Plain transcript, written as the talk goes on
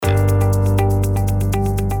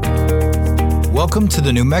Welcome to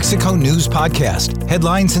the New Mexico News Podcast,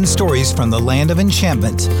 headlines and stories from the land of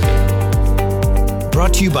enchantment.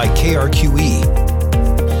 Brought to you by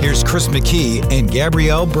KRQE. Here's Chris McKee and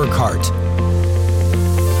Gabrielle Burkhart.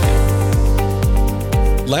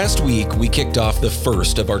 Last week, we kicked off the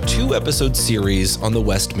first of our 2-episode series on the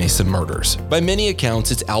West Mesa murders. By many accounts,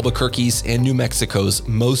 it's Albuquerque's and New Mexico's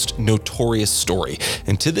most notorious story.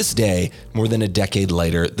 And to this day, more than a decade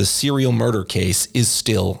later, the serial murder case is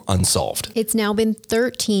still unsolved. It's now been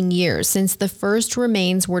 13 years since the first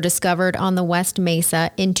remains were discovered on the West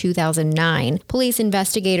Mesa in 2009. Police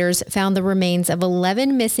investigators found the remains of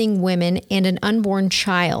 11 missing women and an unborn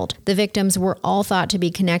child. The victims were all thought to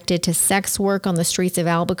be connected to sex work on the streets of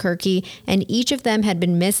Albuquerque, and each of them had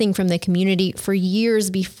been missing from the community for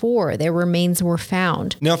years before their remains were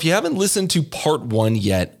found. Now, if you haven't listened to part 1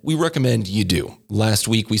 yet, we recommend you do. Last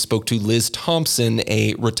week, we spoke to Liz Thompson,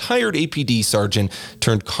 a retired APD sergeant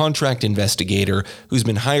turned contract investigator who's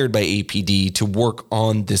been hired by APD to work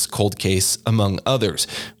on this cold case, among others.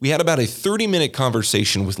 We had about a 30-minute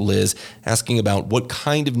conversation with Liz, asking about what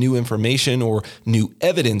kind of new information or new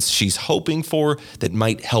evidence she's hoping for that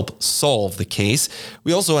might help solve the case.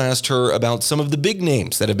 We also asked her about some of the big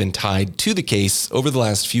names that have been tied to the case over the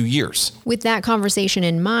last few years. With that conversation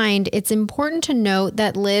in mind, it's important to note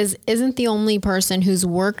that Liz isn't the only person who's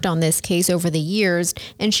worked on this case over the years,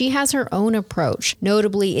 and she has her own approach.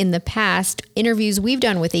 Notably, in the past, interviews we've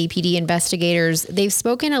done with APD investigators, they've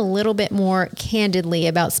spoken a little bit more candidly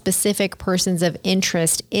about specific persons of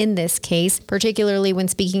interest in this case, particularly when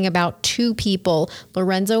speaking about two people,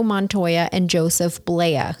 Lorenzo Montoya and Joseph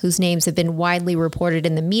Blea, whose names have been widely reported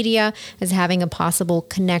in the media as having a possible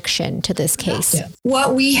connection to this case.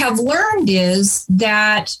 What we have learned is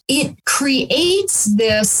that it creates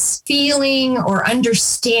this feeling or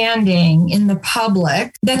understanding in the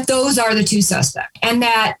public that those are the two suspects and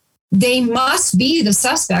that they must be the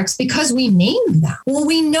suspects because we named them. Well,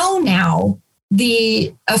 we know now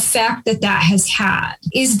the effect that has had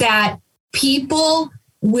is that people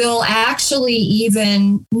will actually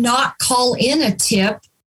even not call in a tip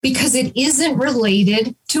because it isn't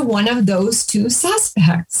related to one of those two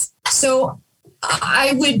suspects. So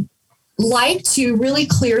I would like to really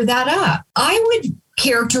clear that up. I would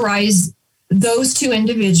characterize those two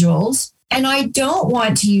individuals, and I don't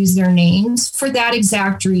want to use their names for that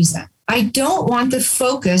exact reason. I don't want the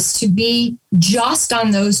focus to be just on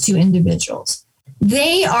those two individuals.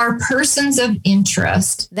 They are persons of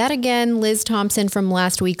interest. That again, Liz Thompson from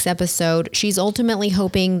last week's episode. She's ultimately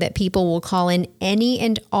hoping that people will call in any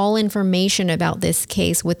and all information about this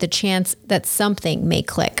case with the chance that something may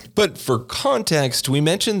click. But for context, we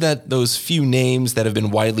mentioned that those few names that have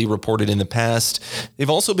been widely reported in the past, they've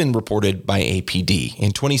also been reported by APD.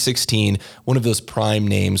 In 2016, one of those prime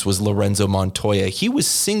names was Lorenzo Montoya. He was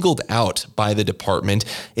singled out by the department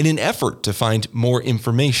in an effort to find more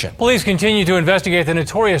information. Police continue to investigate the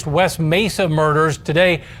notorious West Mesa murders,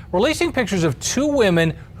 today releasing pictures of two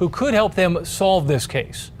women who could help them solve this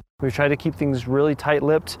case. We try to keep things really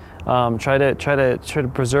tight-lipped, try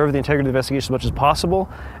to preserve the integrity of the investigation as much as possible,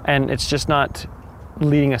 and it's just not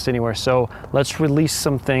leading us anywhere. So let's release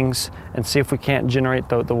some things and see if we can't generate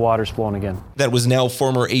the waters flowing again. That was now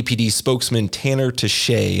former APD spokesman Tanner Touche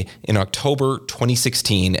in October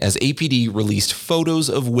 2016 as APD released photos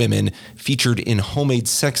of women featured in homemade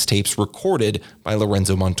sex tapes recorded by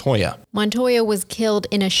Lorenzo Montoya. Montoya was killed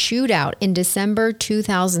in a shootout in December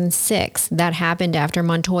 2006. That happened after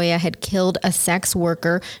Montoya had killed a sex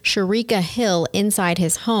worker, Sharika Hill, inside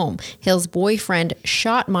his home. Hill's boyfriend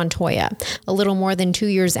shot Montoya. A little more than 2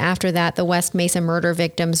 years after that, the West Mesa murder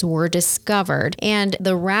victims were discovered, and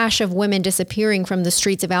the rash of women disappearing from the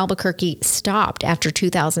streets of Albuquerque stopped after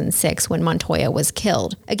 2006 when Montoya was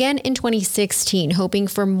killed. Again in 2016, hoping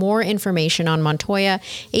for more information on Montoya,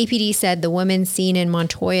 APD said the women seen in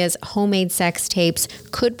Montoya's homemade sex tapes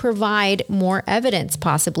could provide more evidence,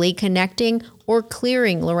 possibly connecting or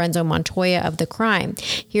clearing Lorenzo Montoya of the crime.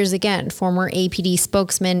 Here's again former APD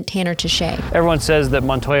spokesman Tanner Touche. Everyone says that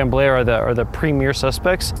Montoya and Blair are the premier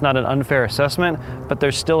suspects. It's not an unfair assessment, but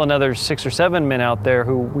there's still another 6 or 7 men out there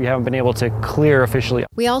who we haven't been able to clear officially.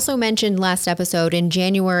 We also mentioned last episode in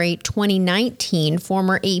January 2019,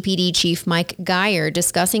 former APD Chief Mike Geyer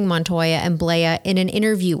discussing Montoya and Blea in an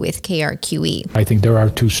interview with KRQE. I think they're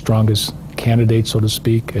our two strongest candidates, so to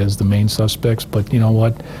speak, as the main suspects. But you know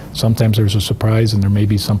what? Sometimes there's a surprise and there may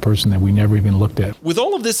be some person that we never even looked at. With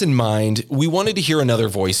all of this in mind, we wanted to hear another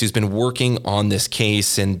voice who's been working on this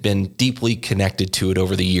case and been deeply connected to it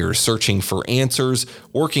over the years, searching for answers,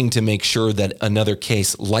 working to make sure that another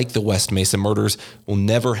case like the West Mesa murders will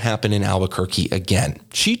never happen in Albuquerque again.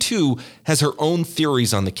 She too has her own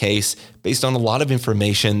theories on the case based on a lot of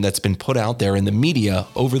information that's been put out there in the media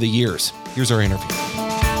over the years. Here's our interview.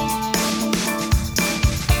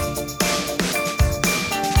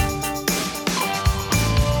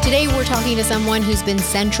 Today, we're talking to someone who's been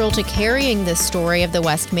central to carrying the story of the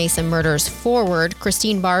West Mesa murders forward.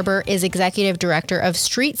 Christine Barber is executive director of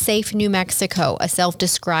Street Safe New Mexico, a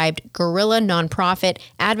self-described guerrilla nonprofit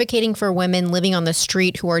advocating for women living on the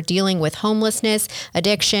street who are dealing with homelessness,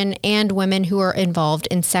 addiction, and women who are involved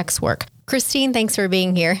in sex work. Christine, thanks for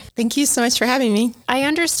being here. Thank you so much for having me. I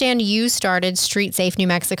understand you started Street Safe New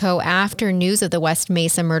Mexico after news of the West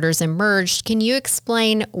Mesa murders emerged. Can you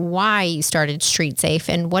explain why you started Street Safe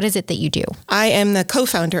and what is it that you do? I am the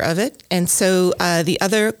co-founder of it. And so the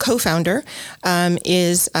other co-founder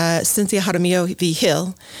is Cynthia Jaramillo V.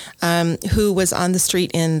 Hill, who was on the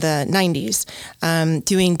street in the 90s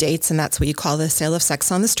doing dates. And that's what you call the sale of sex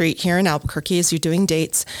on the street here in Albuquerque, is you're doing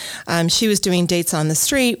dates. She was doing dates on the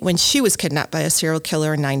street when she was kidnapped by a serial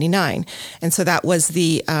killer in 99. And so that was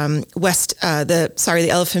the the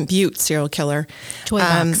Elephant Butte serial killer. Toy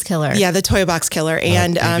box killer. Yeah, the toy box killer.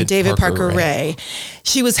 And David Parker Ray.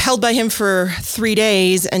 She was held by him for 3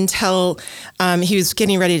 days until he was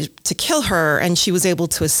getting ready to kill her, and she was able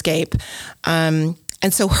to escape. And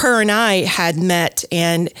so her and I had met,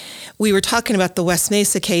 and we were talking about the West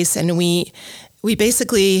Mesa case, and we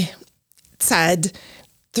basically said,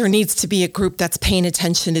 there needs to be a group that's paying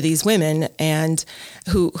attention to these women and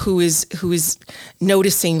who is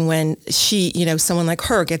noticing when someone like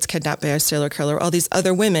her gets kidnapped by a serial killer. All these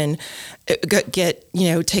other women get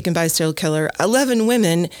taken by a serial killer. 11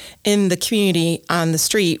 women in the community on the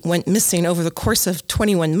street went missing over the course of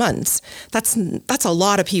 21 months. That's a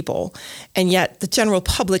lot of people. And yet the general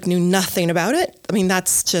public knew nothing about it. I mean,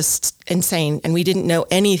 that's just insane. And we didn't know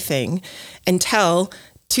anything until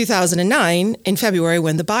 2009 in February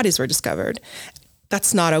when the bodies were discovered.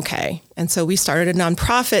 That's not okay. And so we started a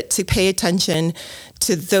nonprofit to pay attention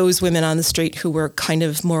to those women on the street who were kind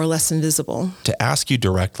of more or less invisible. To ask you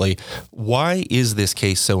directly, why is this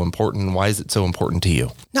case so important? Why is it so important to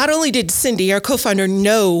you? Not only did Cindy, our co-founder,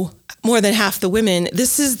 know more than half the women,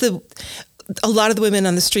 a lot of the women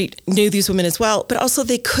on the street knew these women as well, but also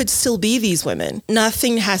they could still be these women.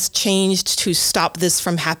 Nothing has changed to stop this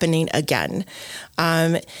from happening again.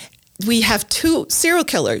 We have 2 serial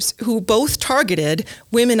killers who both targeted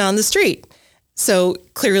women on the street. So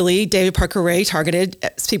clearly, David Parker Ray targeted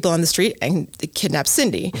people on the street and kidnapped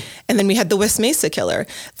Cindy. And then we had the West Mesa killer.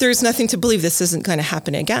 There's nothing to believe this isn't going to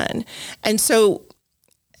happen again. And so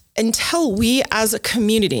until we as a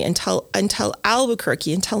community, until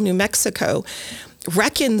Albuquerque, until New Mexico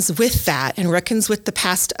reckons with that and reckons with the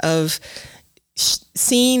past of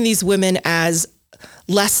seeing these women as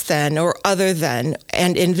less than or other than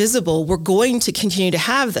and invisible, we're going to continue to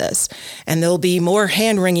have this. And there'll be more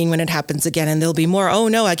hand wringing when it happens again. And there'll be more, oh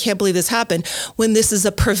no, I can't believe this happened, when this is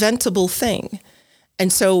a preventable thing.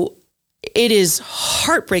 And so it is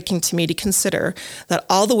heartbreaking to me to consider that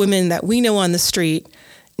all the women that we know on the street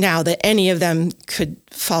now, that any of them could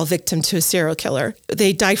fall victim to a serial killer.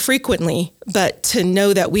 They die frequently, but to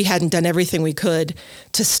know that we hadn't done everything we could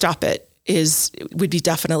to stop it would be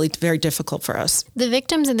definitely very difficult for us. The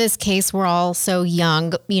victims in this case were all so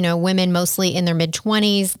young, women mostly in their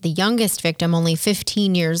mid-20s. The youngest victim, only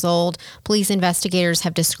 15 years old. Police investigators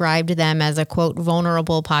have described them as a, quote,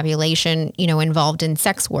 vulnerable population, involved in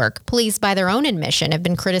sex work. Police, by their own admission, have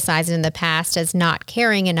been criticized in the past as not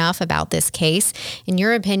caring enough about this case. In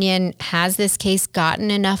your opinion, has this case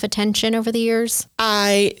gotten enough attention over the years?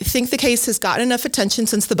 I think the case has gotten enough attention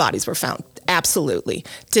since the bodies were found. Absolutely.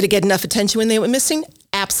 Did it get enough attention when they went missing?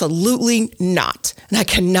 Absolutely not. And I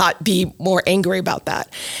cannot be more angry about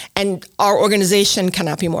that. And our organization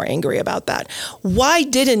cannot be more angry about that. Why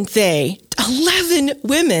didn't 11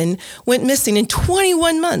 women went missing in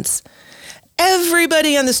 21 months?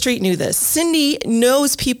 Everybody on the street knew this. Cindy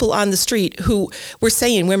knows people on the street who were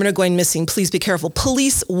saying women are going missing. Please be careful.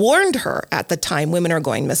 Police warned her at the time women are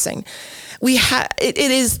going missing.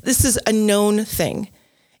 This is a known thing.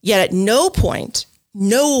 Yet at no point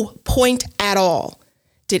at all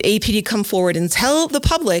did APD come forward and tell the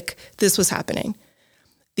public this was happening.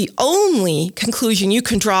 The only conclusion you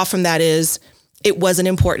can draw from that is it wasn't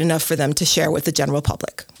important enough for them to share with the general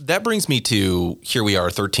public. That brings me to, here we are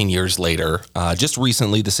 13 years later. Just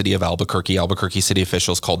recently, the city of Albuquerque city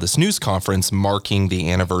officials called this news conference marking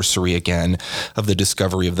the anniversary again of the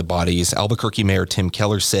discovery of the bodies. Albuquerque Mayor Tim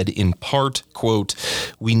Keller said in part, quote,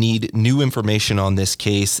 "We need new information on this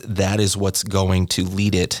case. That is what's going to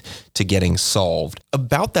lead it to getting solved."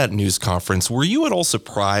 About that news conference, were you at all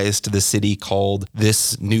surprised the city called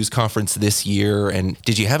this news conference this year? And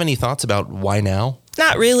did you have any thoughts about why now?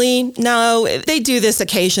 Not really. No, they do this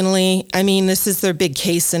occasionally. I mean, this is their big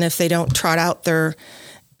case, and if they don't trot out their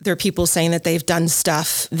people saying that they've done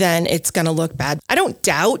stuff, then it's going to look bad. I don't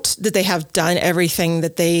doubt that they have done everything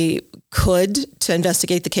that they could to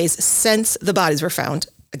investigate the case since the bodies were found,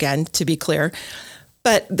 again, to be clear.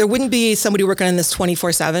 But there wouldn't be somebody working on this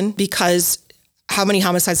 24/7 because how many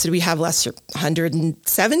homicides did we have last year?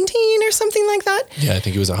 117 or something like that? Yeah, I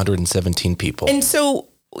think it was 117 people. And so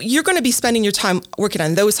you're going to be spending your time working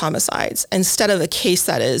on those homicides instead of a case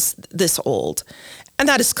that is this old. And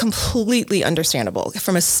that is completely understandable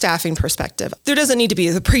from a staffing perspective. There doesn't need to be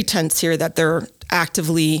the pretense here that they're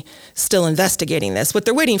actively still investigating this. What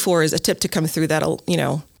they're waiting for is a tip to come through that'll,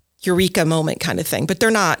 eureka moment kind of thing. But they're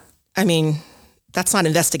not, that's not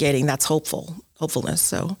investigating, that's hopefulness.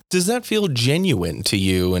 So does that feel genuine to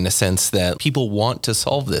you in a sense that people want to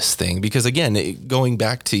solve this thing? Because again, going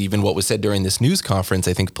back to even what was said during this news conference,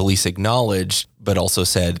 I think police acknowledged, but also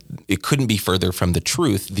said it couldn't be further from the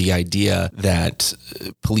truth, the idea that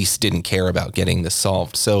police didn't care about getting this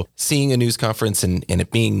solved. So seeing a news conference and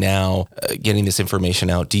it being now, getting this information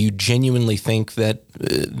out, do you genuinely think that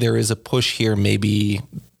there is a push here maybe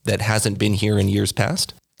that hasn't been here in years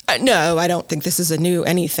past? No, I don't think this is a new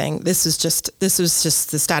anything. This was just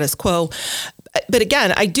the status quo. But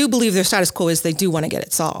again, I do believe their status quo is they do want to get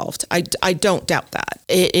it solved. I don't doubt that.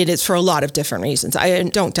 It is for a lot of different reasons. I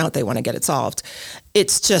don't doubt they want to get it solved.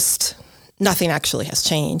 It's just nothing actually has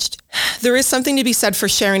changed. There is something to be said for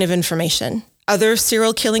sharing of information. Other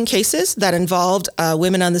serial killing cases that involved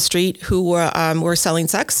women on the street who were selling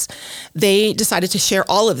sex, they decided to share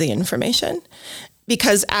all of the information.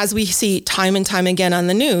 Because as we see time and time again on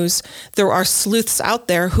the news, there are sleuths out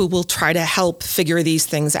there who will try to help figure these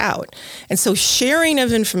things out. And so sharing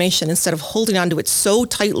of information instead of holding onto it so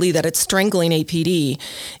tightly that it's strangling APD,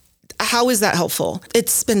 how is that helpful?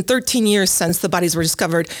 It's been 13 years since the bodies were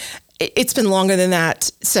discovered. It's been longer than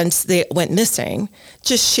that since they went missing.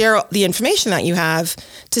 Just share the information that you have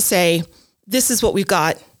to say, this is what we've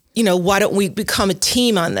got. Why don't we become a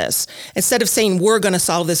team on this? Instead of saying, we're going to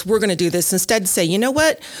solve this, we're going to do this, instead say, you know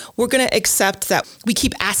what? We're going to accept that we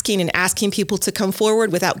keep asking people to come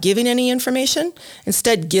forward without giving any information.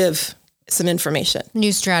 Instead, give some information.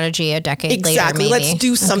 New strategy a decade later, Exactly. maybe. Let's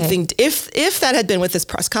do something. Okay. If that had been what this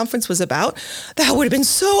press conference was about, that would have been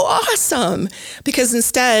so awesome. Because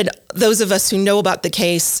instead, those of us who know about the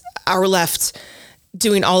case are left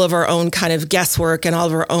doing all of our own kind of guesswork and all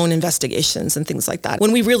of our own investigations and things like that,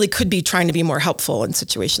 when we really could be trying to be more helpful in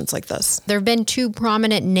situations like this. There have been two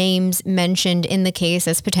prominent names mentioned in the case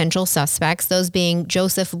as potential suspects, those being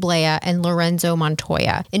Joseph Blea and Lorenzo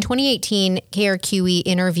Montoya. In 2018, KRQE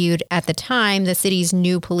interviewed at the time the city's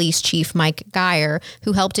new police chief, Mike Geyer,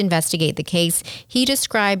 who helped investigate the case. He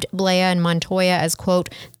described Blea and Montoya as, quote,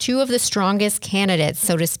 two of the strongest candidates,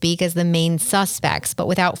 so to speak, as the main suspects, but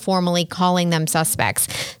without formally calling them suspects.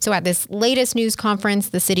 So at this latest news conference,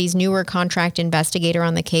 the city's newer contract investigator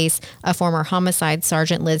on the case, a former homicide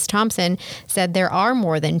sergeant Liz Thompson, said there are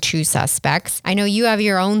more than two suspects. I know you have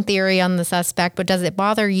your own theory on the suspect, but does it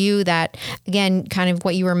bother you that, again, kind of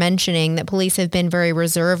what you were mentioning, that police have been very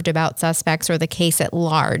reserved about suspects or the case at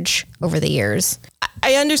large over the years?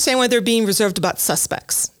 I understand why they're being reserved about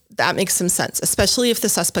suspects. That makes some sense, especially if the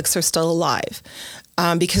suspects are still alive.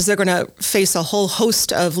 Because they're going to face a whole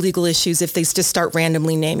host of legal issues if they just start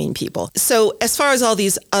randomly naming people. So as far as all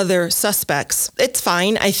these other suspects, it's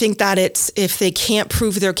fine. I think that if they can't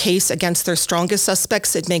prove their case against their strongest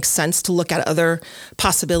suspects, it makes sense to look at other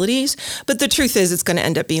possibilities. But the truth is it's going to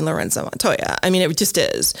end up being Lorenzo Montoya. It just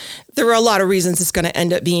is. There are a lot of reasons it's going to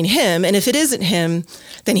end up being him. And if it isn't him,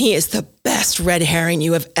 then he is the best red herring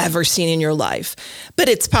you have ever seen in your life. But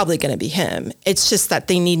it's probably going to be him. It's just that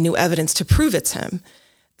they need new evidence to prove it's him.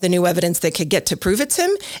 The new evidence they could get to prove it's him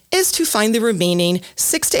is to find the remaining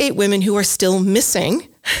 6 to 8 women who are still missing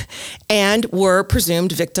and were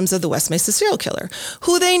presumed victims of the West Mesa serial killer,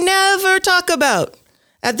 who they never talk about.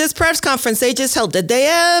 At this press conference they just held, did they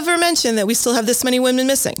ever mention that we still have this many women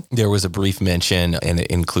missing? There was a brief mention, and it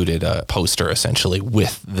included a poster essentially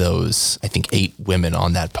with those, I think, 8 women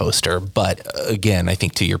on that poster. But again, I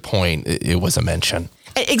think to your point, it was a mention.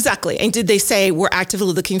 Exactly. And did they say we're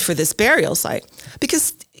actively looking for this burial site?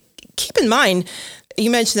 Because keep in mind, you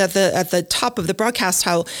mentioned at the top of the broadcast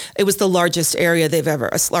how it was the largest area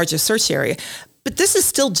largest search area. But this is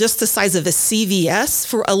still just the size of a CVS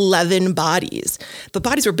for 11 bodies. The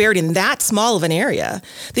bodies were buried in that small of an area.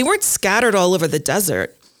 They weren't scattered all over the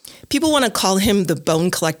desert. People want to call him the bone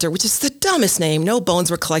collector, which is the dumbest name. No bones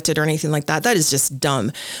were collected or anything like that. That is just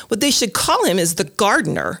dumb. What they should call him is the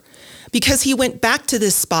gardener, because he went back to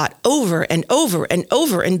this spot over and over and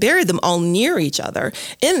over and buried them all near each other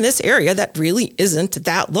in this area that really isn't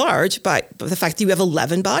that large, but the fact that you have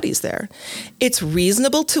 11 bodies there. It's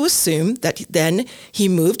reasonable to assume that then he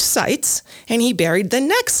moved sites and he buried the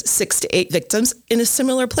next 6 to 8 victims in a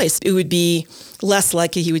similar place. It would be less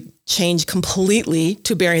likely he would change completely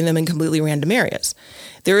to burying them in completely random areas.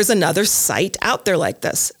 There is another site out there like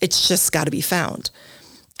this. It's just got to be found.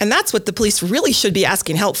 And that's what the police really should be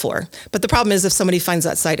asking help for. But the problem is if somebody finds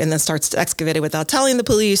that site and then starts to excavate it without telling the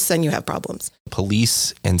police, then you have problems.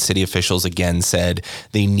 Police and city officials again said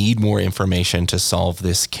they need more information to solve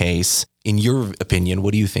this case. In your opinion,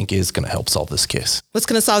 what do you think is going to help solve this case? What's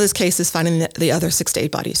going to solve this case is finding the other 6 to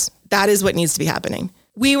 8 bodies. That is what needs to be happening.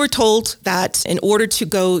 We were told that in order to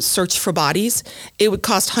go search for bodies, it would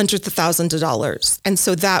cost hundreds of thousands of dollars. And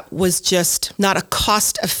so that was just not a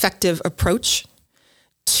cost-effective approach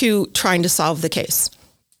to trying to solve the case.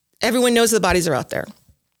 Everyone knows the bodies are out there.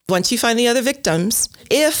 Once you find the other victims,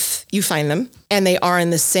 if you find them and they are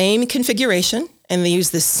in the same configuration and they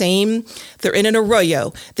use they're in an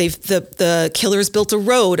arroyo. The killer's built a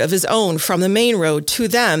road of his own from the main road to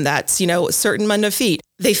them. That's, a certain amount of feet.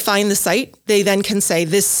 They find the site. They then can say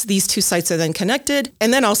these 2 sites are then connected.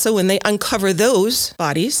 And then also when they uncover those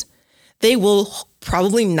bodies, they will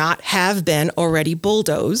probably not have been already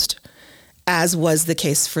bulldozed, as was the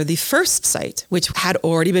case for the first site, which had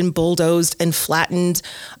already been bulldozed and flattened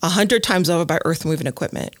 100 times over by earth-moving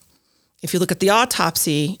equipment. If you look at the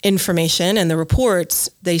autopsy information and the reports,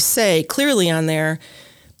 they say clearly on there,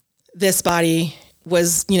 this body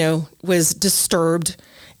was disturbed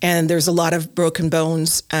and there's a lot of broken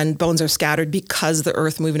bones and bones are scattered because the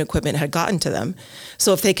earth-moving equipment had gotten to them.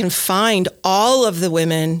 So if they can find all of the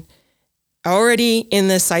women already in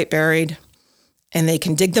this site buried, and they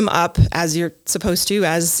can dig them up as you're supposed to,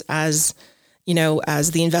 as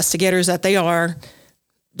the investigators that they are,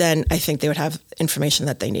 then I think they would have information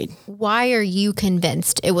that they need. Why are you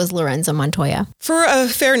convinced it was Lorenzo Montoya? For a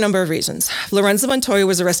fair number of reasons. Lorenzo Montoya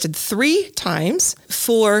was arrested 3 times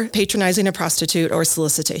for patronizing a prostitute or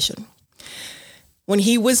solicitation. When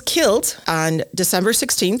he was killed on December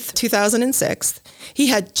 16th, 2006, he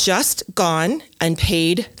had just gone and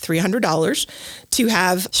paid $300 to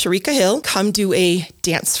have Sharika Hill come do a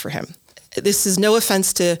dance for him. This is no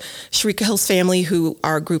offense to Sharika Hill's family, who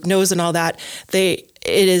our group knows and all that.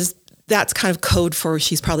 That's kind of code for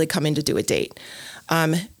she's probably coming to do a date.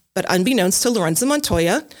 But unbeknownst to Lorenzo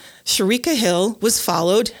Montoya, Sharika Hill was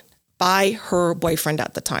followed by her boyfriend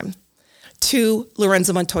at the time to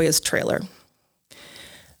Lorenzo Montoya's trailer.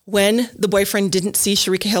 When the boyfriend didn't see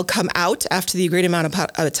Sharika Hill come out after the agreed amount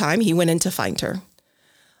of time, he went in to find her.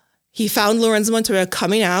 He found Lorenzo Montoya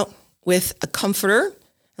coming out with a comforter,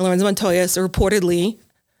 and Lorenzo Montoya reportedly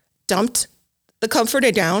dumped the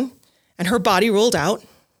comforter down, and her body rolled out.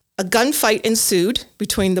 A gunfight ensued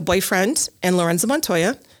between the boyfriend and Lorenzo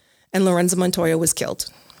Montoya was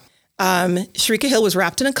killed. Sharika Hill was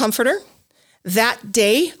wrapped in a comforter. That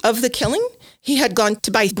day of the killing, he had gone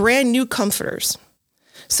to buy brand new comforters.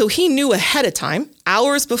 So he knew ahead of time,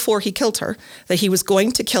 hours before he killed her, that he was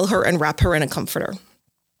going to kill her and wrap her in a comforter.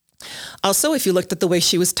 Also, if you looked at the way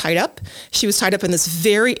she was tied up in this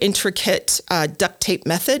very intricate duct tape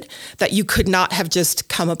method that you could not have just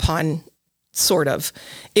come upon, sort of.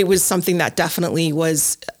 It was something that definitely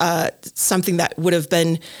was something that would have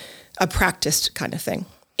been a practiced kind of thing.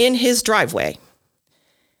 In his driveway,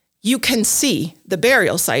 you can see the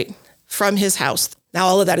burial site from his house. Now,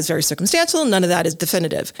 all of that is very circumstantial. None of that is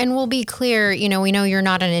definitive. And we'll be clear, we know you're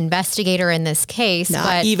not an investigator in this case.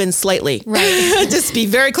 Not even slightly. Right. Just be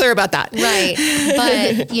very clear about that. Right.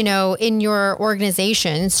 But, in your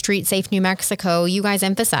organization, Street Safe New Mexico, you guys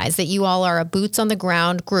emphasize that you all are a boots on the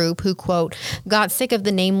ground group who, quote, got sick of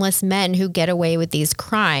the nameless men who get away with these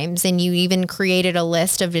crimes. And you even created a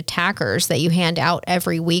list of attackers that you hand out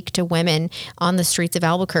every week to women on the streets of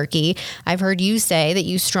Albuquerque. I've heard you say that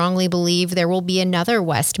you strongly believe there will be another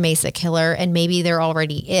West Mesa killer, and maybe there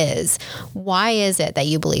already is. Why is it that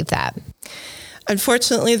you believe that?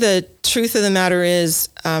 Unfortunately, the truth of the matter is,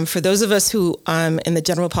 for those of us who, in the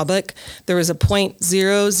general public, there is a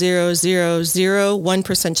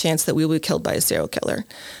 0.00001% chance that we will be killed by a serial killer.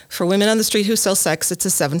 For women on the street who sell sex, it's a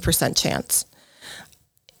 7% chance.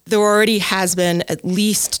 There already has been at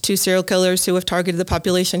least 2 serial killers who have targeted the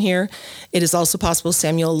population here. It is also possible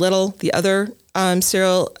Samuel Little, the other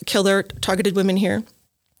serial killer, targeted women here.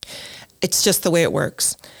 It's just the way it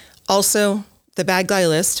works. Also, the bad guy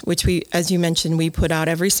list, which we, as you mentioned, we put out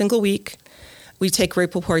every single week. We take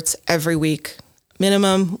rape reports every week,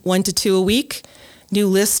 minimum 1 to 2 a week. New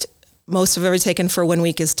list, most have ever taken for 1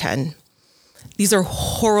 week is 10. These are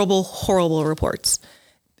horrible, horrible reports.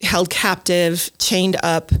 Held captive, chained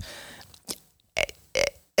up,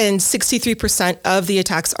 and 63% of the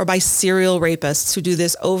attacks are by serial rapists who do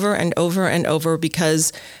this over and over and over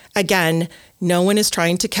because, again, no one is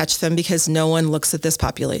trying to catch them because no one looks at this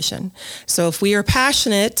population. So if we are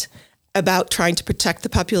passionate about trying to protect the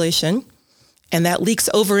population, and that leaks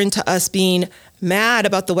over into us being mad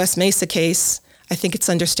about the West Mesa case, I think it's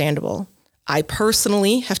understandable. I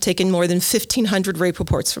personally have taken more than 1,500 rape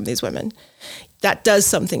reports from these women. That does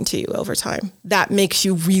something to you over time. That makes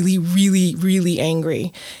you really, really, really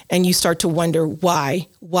angry. And you start to wonder why.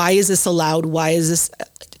 Why is this allowed? Why is this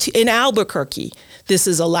in Albuquerque? This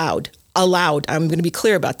is allowed. I'm going to be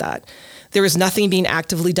clear about that. There is nothing being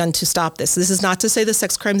actively done to stop this. This is not to say the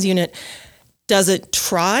sex crimes unit doesn't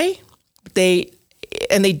try. They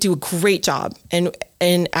do a great job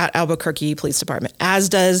at Albuquerque Police Department, as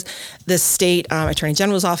does the state Attorney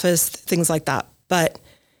General's office, things like that. But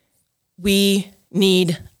we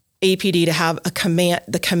need APD to have a command.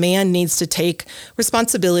 The command needs to take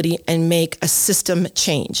responsibility and make a system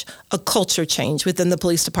change, a culture change within the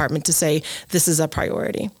police department to say this is a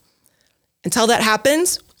priority. Until that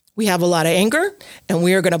happens, we have a lot of anger, and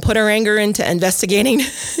we are going to put our anger into investigating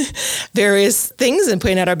various things and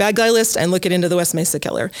putting out our bad guy list and looking into the West Mesa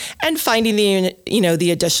killer and finding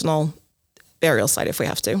the additional burial site if we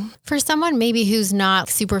have to. For someone maybe who's not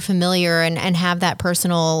super familiar and have that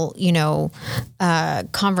personal,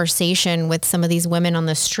 conversation with some of these women on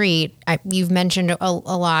the street, you've mentioned a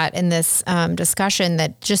lot in this discussion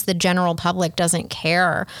that just the general public doesn't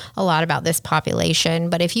care a lot about this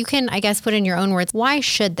population. But if you can, I guess, put in your own words, why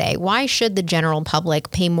should they? Why should the general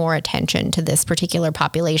public pay more attention to this particular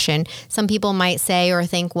population? Some people might say or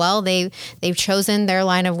think, well, they've chosen their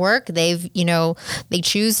line of work. They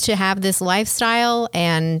choose to have this lifestyle,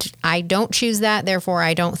 and I don't choose that. Therefore,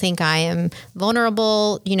 I don't think I am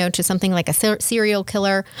vulnerable, to something like a serial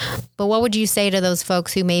killer. But what would you say to those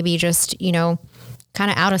folks who maybe just,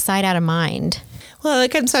 kind of out of sight, out of mind? Well,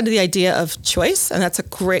 it comes down to the idea of choice, and that's a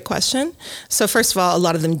great question. So first of all, a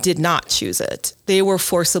lot of them did not choose it. They were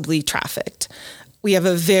forcibly trafficked. We have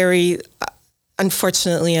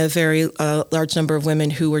unfortunately, a very large number of women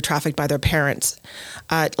who were trafficked by their parents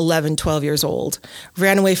at 11, 12 years old,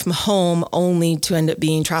 ran away from home only to end up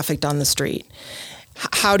being trafficked on the street.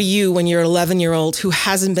 How do you, when you're an 11-year-old who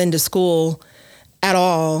hasn't been to school at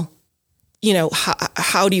all,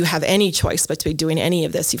 how do you have any choice but to be doing any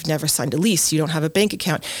of this? You've never signed a lease. You don't have a bank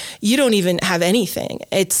account. You don't even have anything.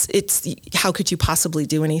 It's how could you possibly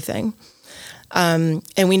do anything? And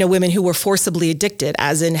we know women who were forcibly addicted,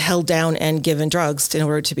 as in held down and given drugs in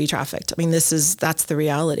order to be trafficked. I mean, that's the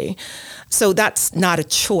reality. So that's not a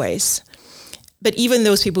choice. But even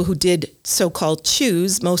those people who did so-called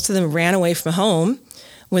choose, most of them ran away from home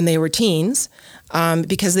when they were teens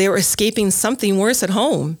because they were escaping something worse at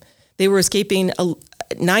home. They were escaping,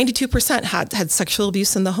 92% had sexual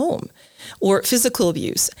abuse in the home or physical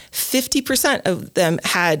abuse. 50% of them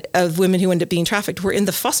of women who ended up being trafficked were in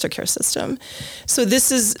the foster care system. So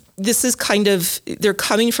this is kind of, they're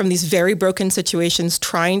coming from these very broken situations,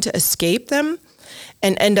 trying to escape them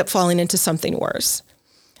and end up falling into something worse.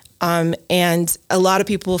 And a lot of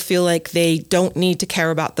people feel like they don't need to care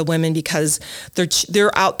about the women because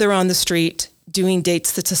they're out there on the street doing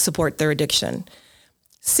dates to support their addiction.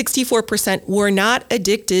 64% were not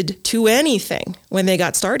addicted to anything when they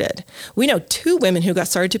got started. We know 2 women who got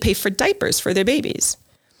started to pay for diapers for their babies.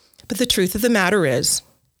 But the truth of the matter is,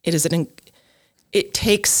 it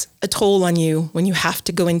takes a toll on you when you have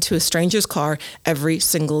to go into a stranger's car every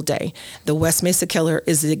single day. The West Mesa killer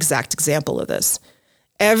is the exact example of this.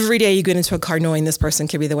 Every day you get into a car knowing this person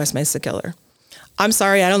could be the West Mesa killer. I'm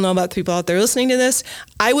sorry, I don't know about the people out there listening to this.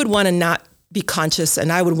 I would want to not be conscious,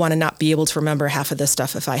 and I would want to not be able to remember half of this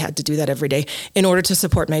stuff if I had to do that every day in order to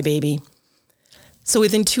support my baby. So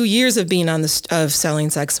within 2 years of being of selling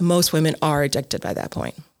sex, most women are addicted by that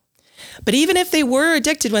point. But even if they were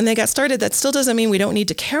addicted when they got started, that still doesn't mean we don't need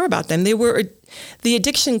to care about them. The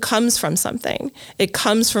addiction comes from something. It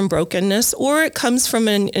comes from brokenness, or it comes from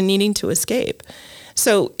a needing to escape.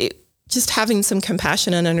 So just having some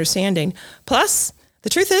compassion and understanding. Plus, the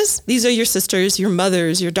truth is, these are your sisters, your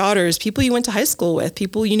mothers, your daughters, people you went to high school with,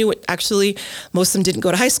 people you knew actually, most of them didn't go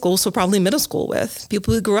to high school, so probably middle school with,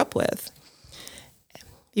 people you grew up with.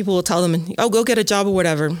 People will tell them, oh, go get a job or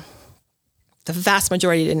whatever. The vast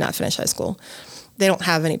majority did not finish high school. They don't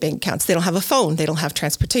have any bank accounts. They don't have a phone. They don't have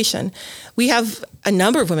transportation. We have a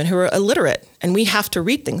number of women who are illiterate, and we have to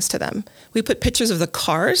read things to them. We put pictures of the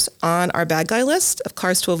cars on our bad guy list of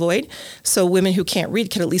cars to avoid, so women who can't read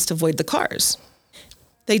can at least avoid the cars.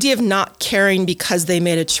 The idea of not caring because they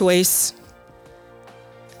made a choice,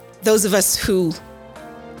 those of us who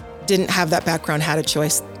didn't have that background had a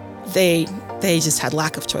choice. They just had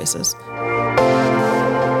lack of choices.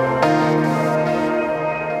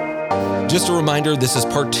 Just a reminder, this is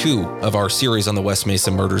part 2 of our series on the West Mesa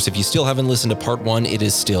murders. If you still haven't listened to part 1, it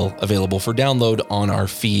is still available for download on our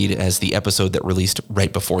feed as the episode that released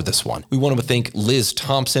right before this one. We want to thank Liz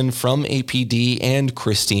Thompson from APD and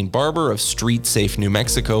Christine Barber of Street Safe New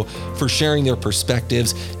Mexico for sharing their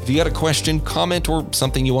perspectives. If you got a question, comment, or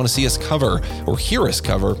something you want to see us cover or hear us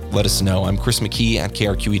cover, let us know. I'm Chris McKee at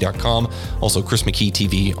krqe.com, also Chris McKee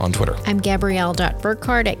TV on Twitter. I'm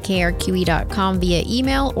Gabrielle.Burkhart at krqe.com via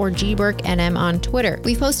email or gburknm on Twitter.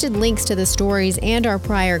 We posted links to the stories and our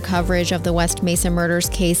prior coverage of the West Mesa murders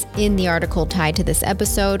case in the article tied to this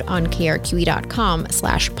episode on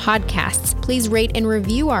krqe.com/podcasts. Please rate and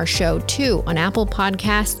review our show too on Apple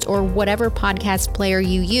Podcasts or whatever podcast player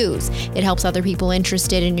you use. It helps other people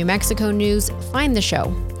interested in New Mexico news find the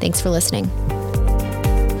show. Thanks for listening.